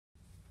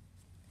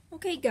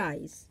Okay,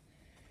 guys.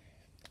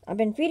 I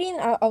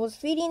was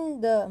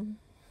feeding the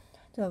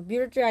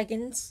bearded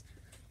dragons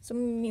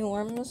some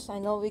mealworms. I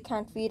know we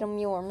can't feed them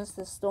mealworms.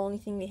 That's the only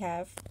thing we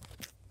have.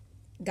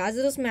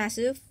 Godzilla's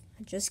massive.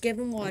 I just gave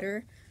him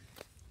water.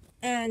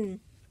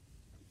 And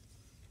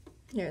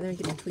here, let me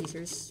get my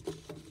tweezers.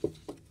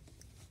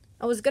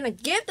 I was gonna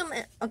give them.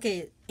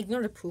 Okay,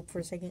 ignore the poop for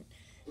a second.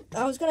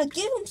 I was gonna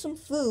give them some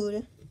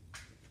food,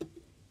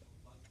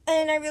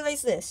 and I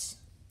realized this.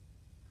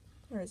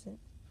 Where is it?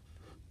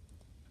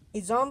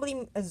 A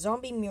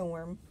zombie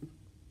mealworm.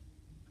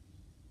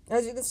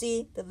 As you can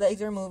see, the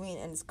legs are moving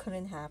and it's cut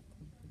in half.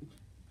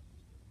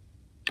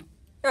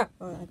 Oh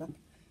my god.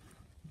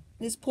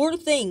 This poor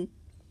thing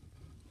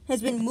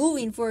has been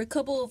moving for a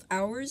couple of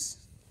hours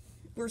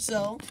or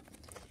so.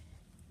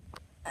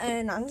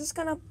 And I'm just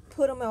gonna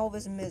put him out of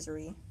his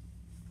misery.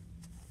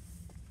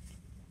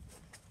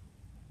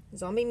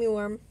 Zombie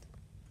mealworm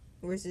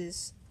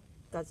versus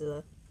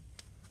Godzilla.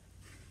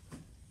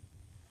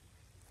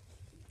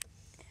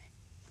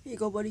 Here you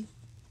go, buddy.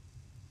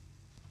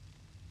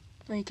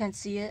 Oh, you can't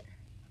see it.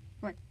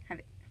 Come on, have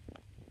it.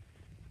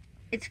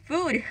 It's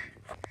food.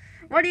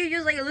 Why do you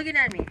just like looking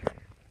at me?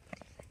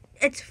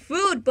 It's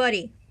food,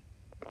 buddy.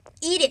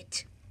 Eat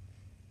it.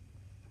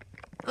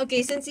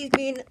 Okay, since he's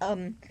being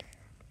a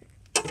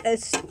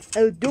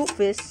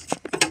doofus,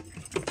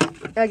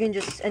 I can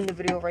just end the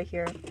video right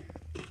here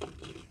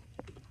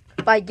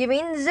by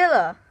giving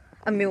Zilla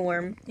a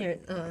mealworm. Here,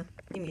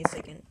 give me a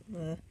second.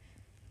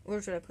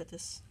 Where should I put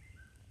this?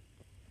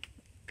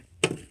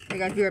 I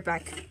gotta be right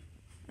back.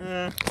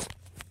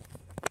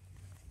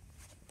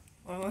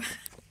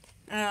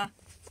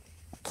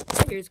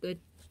 Here's good.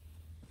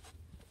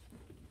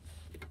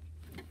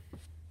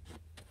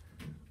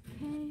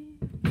 Okay.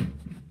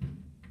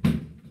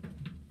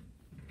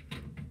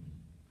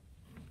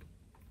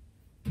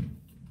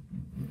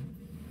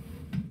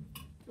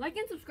 Like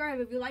and subscribe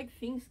if you like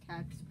Things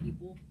Cats,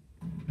 people.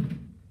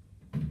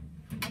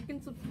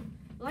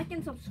 Like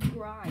and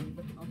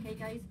subscribe. Okay,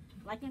 guys?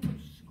 Like and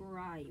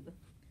subscribe.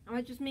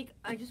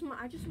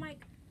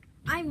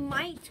 I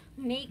might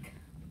make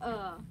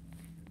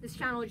this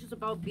channel just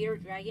about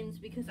bearded dragons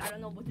because I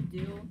don't know what to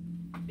do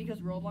because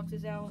Roblox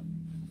is out.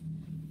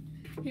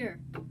 Here.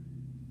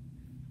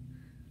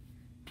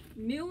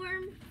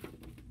 Mealworm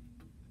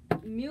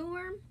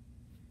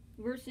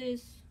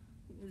versus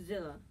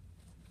Zilla.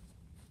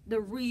 The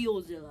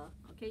real Zilla.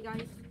 Okay,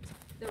 guys?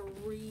 The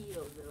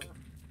real Zilla.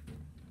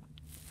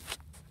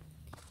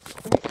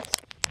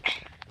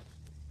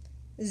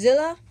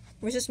 Zilla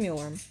versus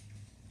mealworm.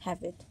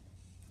 Have it.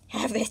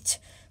 Have it.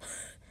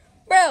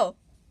 Bro!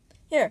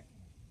 Here.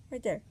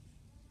 Right there.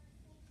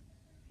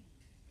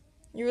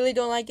 You really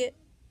don't like it?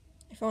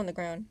 I fell on the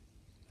ground.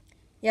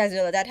 Yeah,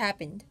 Zilla, that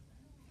happened.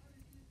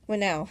 What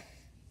now?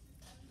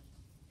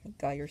 My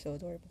god, you're so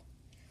adorable.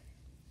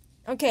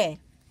 Okay.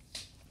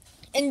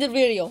 End the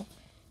video.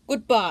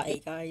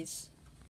 Goodbye, guys.